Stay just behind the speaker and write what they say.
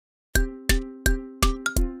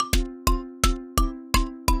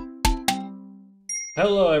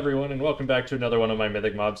Hello everyone and welcome back to another one of my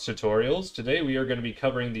Mythic Mobs tutorials. Today we are going to be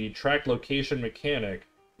covering the track location mechanic.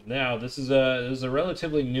 Now this is a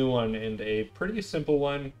relatively new one and a pretty simple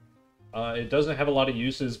one. It doesn't have a lot of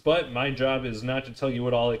uses, but my job is not to tell you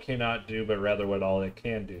what all it cannot do, but rather what all it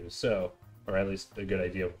can do. So, or at least a good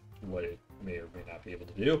idea of what it may or may not be able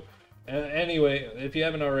to do. Anyway, if you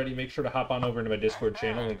haven't already, make sure to hop on over into my Discord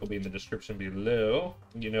channel. Link will be in the description below.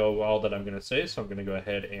 You know all that I'm going to say, so I'm going to go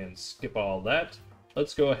ahead and skip all that.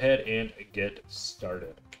 Let's go ahead and get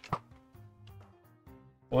started.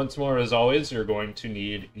 Once more, as always, you're going to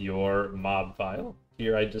need your mob file.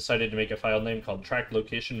 Here I decided to make a file name called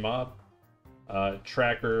TrackLocation mob.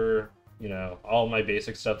 Tracker, you know, all my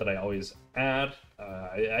basic stuff that I always add.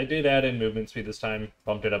 I did add in movement speed this time,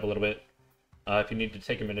 bumped it up a little bit. If you need to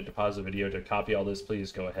take a minute to pause the video to copy all this,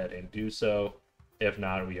 please go ahead and do so. If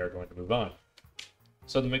not, we are going to move on.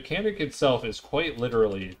 So the mechanic itself is quite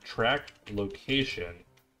literally track location,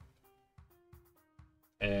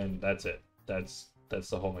 and that's it. That's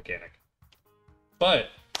the whole mechanic. But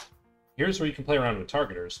here's where you can play around with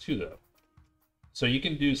targeters too, though. So you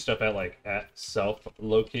can do stuff at self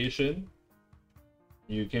location.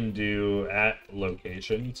 You can do at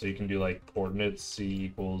location, so you can do like coordinates c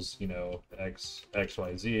equals, you know, x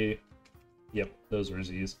y z. Yep, those were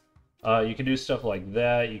z's. You can do stuff like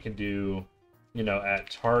that. You can do, you know, at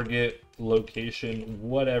target location,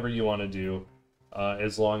 whatever you want to do,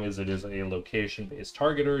 as long as it is a location-based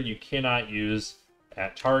targeter. You cannot use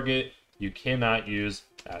at target, you cannot use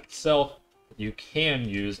at self, you can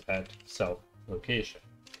use at self location.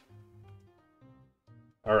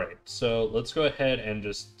 Alright, so let's go ahead and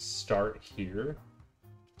just start here.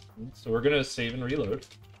 So we're going to save and reload.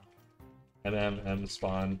 MMM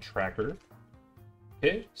spawn tracker.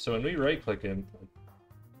 Okay, so when we right-click him,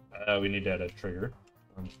 we need to add a trigger.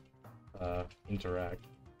 Interact.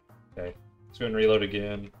 Okay, let's go and reload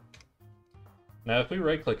again. Now, if we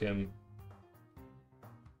right-click him...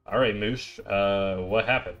 Alright, Moosh, what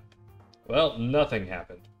happened? Well, nothing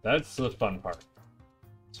happened. That's the fun part.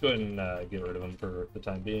 Let's go ahead and get rid of him for the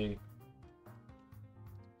time being.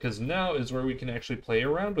 Because now is where we can actually play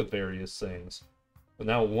around with various things. But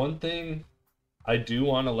now, one thing I do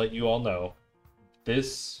want to let you all know,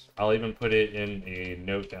 this, I'll even put it in a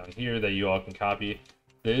note down here that you all can copy.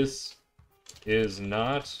 This is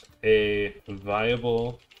not a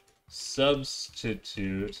viable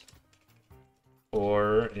substitute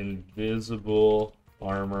for invisible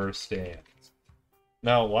armor stands.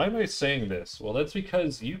 Now, why am I saying this? Well, that's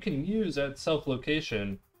because you can use at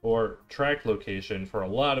self-location or track location for a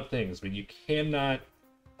lot of things, but you cannot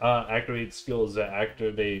activate skills that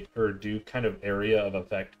activate or do kind of area of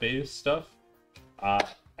effect based stuff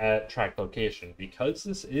at track location. Because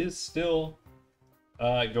this is still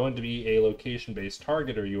going to be a location based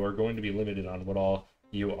targeter, you are going to be limited on what all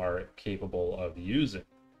you are capable of using.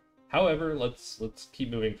 However, let's keep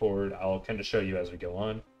moving forward. I'll kind of show you as we go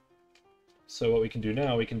on. So what we can do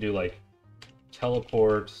now, we can do like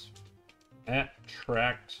teleport at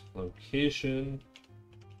tracked location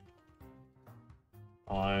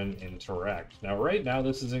on interact. Now right now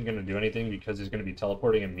this isn't going to do anything because he's going to be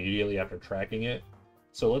teleporting immediately after tracking it.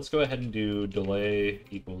 So let's go ahead and do delay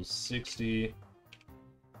equals 60.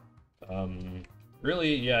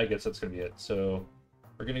 Really, yeah, I guess that's going to be it. So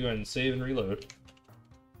we're going to go ahead and save and reload.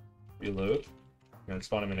 Reload. I'm going to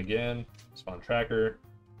spawn him in again. Spawn tracker.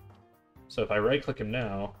 So if I right click him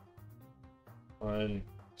now, 1,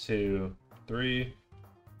 2, 3,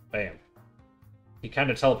 bam. He kind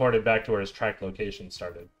of teleported back to where his track location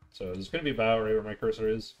started. So it's going to be about right where my cursor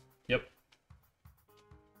is. Yep.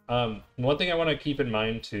 One thing I want to keep in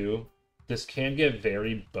mind too, this can get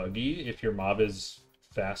very buggy if your mob is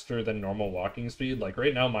faster than normal walking speed. Like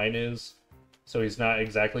right now mine is, so he's not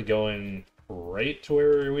exactly going right to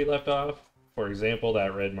where we left off. For example,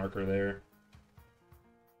 that red marker there.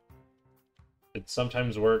 It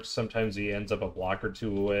sometimes works, sometimes he ends up a block or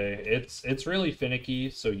two away. It's really finicky,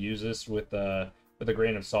 so use this with a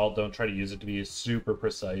grain of salt. Don't try to use it to be super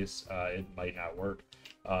precise. It might not work,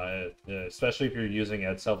 especially if you're using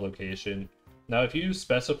at self-location. Now, if you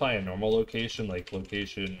specify a normal location, like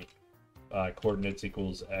location coordinates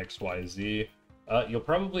equals x, y, z, you'll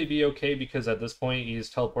probably be okay because at this point he's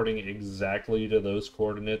teleporting exactly to those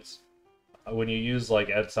coordinates. When you use like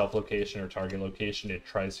at self location or target location, it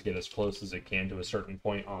tries to get as close as it can to a certain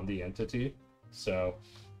point on the entity. So,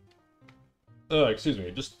 excuse me,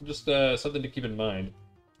 just something to keep in mind.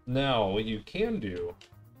 Now, what you can do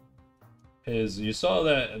is you saw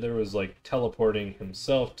that there was like teleporting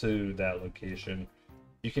himself to that location.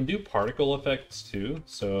 You can do particle effects too.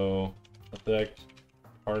 So, effect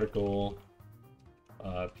particle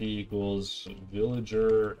P equals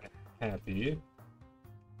villager happy.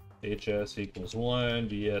 HS equals 1,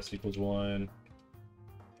 VS equals 1.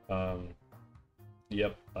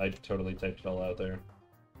 Yep, I totally typed it all out there.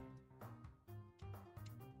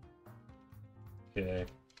 Okay.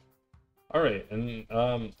 Alright, and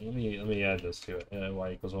let me add this to it.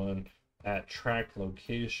 Y equals 1 at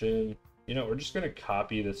TrackLocation. You know, we're just gonna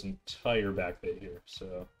copy this entire back bit here.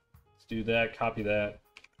 So let's do that, copy that,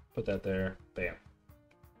 put that there, bam.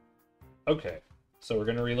 Okay, so we're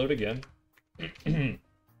gonna reload again. And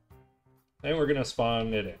we're gonna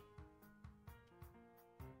spawn it in.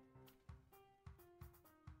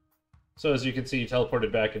 So as you can see, you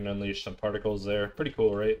teleported back and unleashed some particles there. Pretty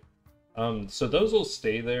cool, right? So those will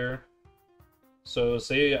stay there. So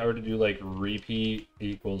say I were to do like repeat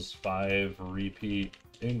equals 5, repeat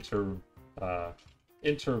interval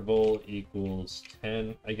equals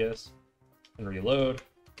 10, I guess, and reload.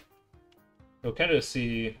 You'll kind of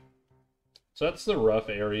see, so that's the rough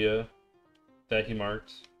area that he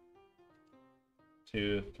marked.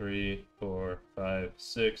 2, 3, 4, 5,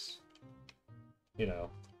 6, you know,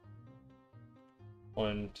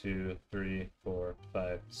 1, 2, 3, 4,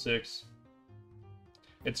 5, 6.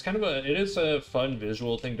 It's kind of it is a fun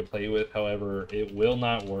visual thing to play with. However, it will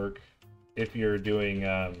not work if you're doing,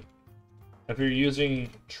 if you're using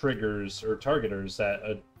triggers or targeters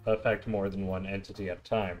that affect more than one entity at a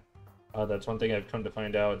time. That's one thing I've come to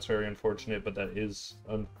find out. It's very unfortunate, but that is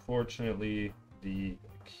unfortunately the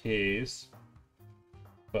case.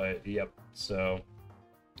 But yep, so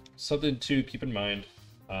something to keep in mind.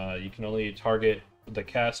 You can only target the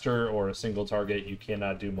caster or a single target. You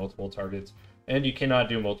cannot do multiple targets, and you cannot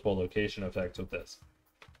do multiple location effects with this.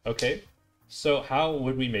 Okay, so how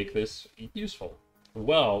would we make this useful?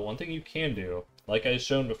 Well, one thing you can do, like I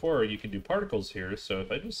shown before, you can do particles here. So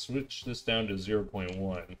if I just switch this down to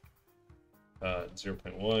 0.1,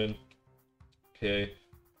 0.1, okay,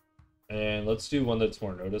 and let's do one that's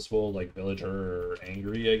more noticeable, like villager or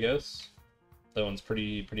angry, I guess. That one's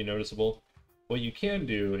pretty noticeable. What you can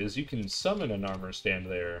do is you can summon an armor stand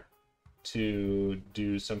there to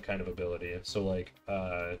do some kind of ability. So like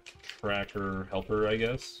tracker helper, I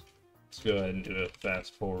guess. Let's go ahead and do a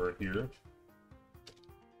fast forward here.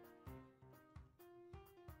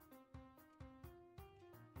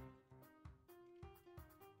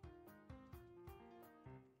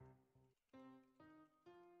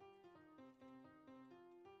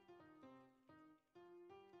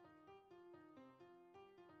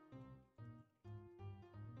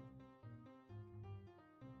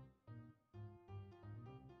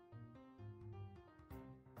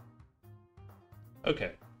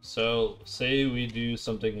 Okay, so say we do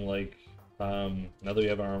something like, now that we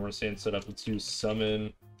have our armor stand set up, let's do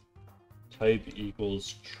summon type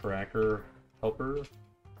equals tracker helper.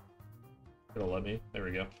 It'll let me, there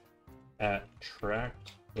we go. At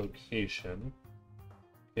tracked location.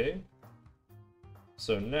 Okay,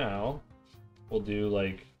 so now we'll do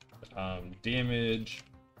like damage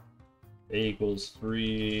A equals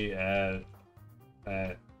 3 at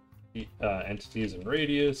entities in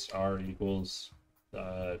radius, R equals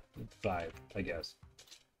 5, I guess,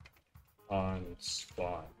 on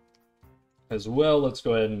spawn. As well, let's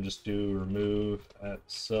go ahead and just do remove at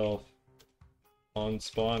self on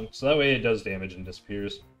spawn, so that way it does damage and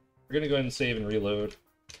disappears. We're gonna go ahead and save and reload.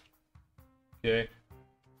 Okay,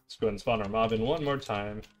 let's go ahead and spawn our mob in one more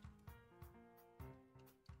time.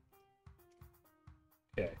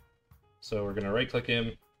 Okay, so we're gonna right click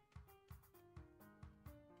him.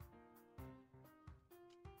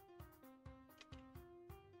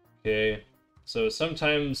 Okay, so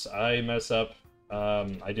sometimes I mess up. I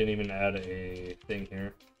didn't even add a thing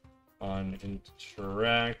here on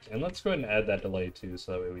interact, and let's go ahead and add that delay too,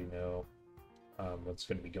 so that way we know what's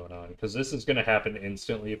going to be going on, because this is going to happen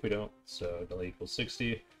instantly if we don't. So delay equals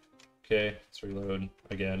 60. Okay, let's reload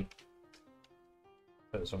again.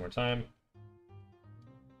 Try this one more time.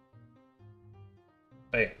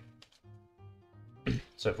 Bam.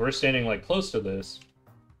 So if we're standing like close to this,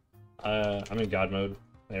 I'm in God mode.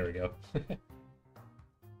 There we go.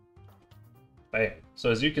 Bam. So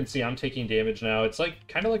as you can see, I'm taking damage now. It's like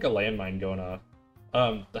kind of like a landmine going off.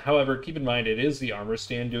 However, keep in mind, it is the armor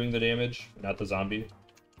stand doing the damage, not the zombie.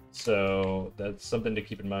 So that's something to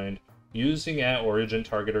keep in mind. Using at origin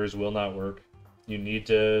targeters will not work. You need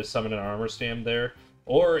to summon an armor stand there.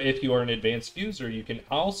 Or if you are an advanced user, you can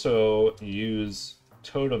also use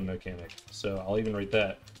Totem Mechanic. So I'll even write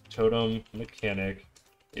that. Totem Mechanic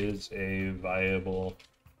is a viable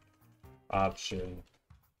option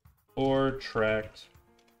for tracked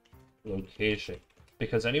location,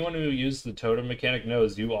 because anyone who used the totem mechanic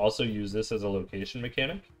knows you also use this as a location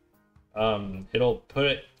mechanic. It'll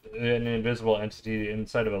put an invisible entity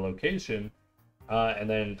inside of a location, and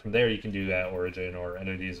then from there you can do that origin or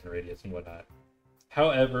entities and radius and whatnot.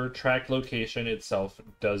 However, track location itself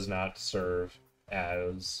does not serve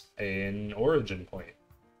as an origin point.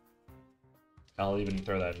 I'll even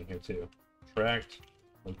throw that in here too. Tracked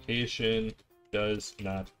location does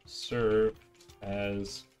not serve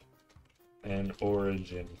as an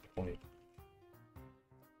origin point.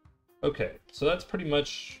 Okay, so that's pretty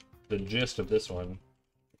much the gist of this one.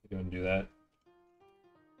 Go and do that.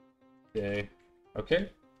 Okay.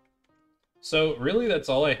 So really, that's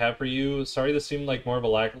all I have for you. Sorry, this seemed like more of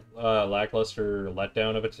a lackluster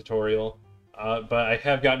letdown of a tutorial, but I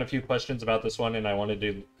have gotten a few questions about this one, and I wanted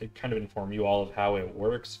to kind of inform you all of how it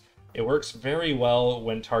works. It works very well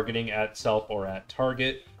when targeting at self or at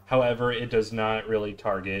target. However, it does not really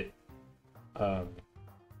target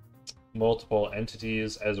multiple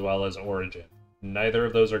entities as well as origin. Neither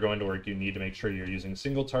of those are going to work. You need to make sure you're using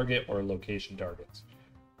single target or location targets.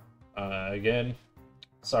 Again,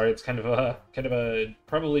 sorry, it's kind of a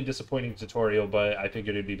probably disappointing tutorial, but I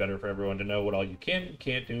figured it'd be better for everyone to know what all you can and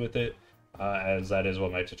can't do with it, as that is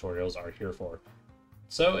what my tutorials are here for.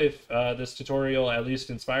 So if this tutorial at least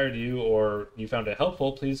inspired you or you found it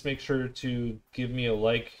helpful, please make sure to give me a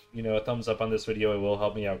like, a thumbs up on this video. It will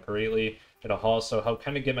help me out greatly. It'll also help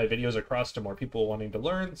kind of get my videos across to more people wanting to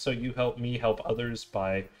learn, so you help me help others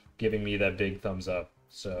by giving me that big thumbs up.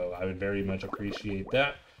 So I would very much appreciate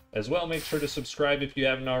that. As well, make sure to subscribe if you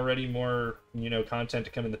haven't already. More, content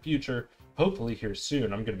to come in the future. Hopefully here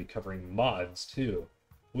soon. I'm going to be covering mods too.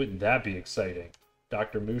 Wouldn't that be exciting?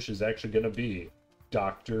 Dr. Moosh is actually going to be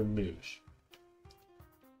Dr. Moosh.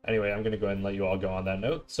 Anyway, I'm going to go ahead and let you all go on that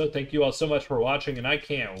note. So thank you all so much for watching, and I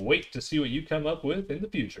can't wait to see what you come up with in the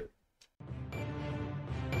future.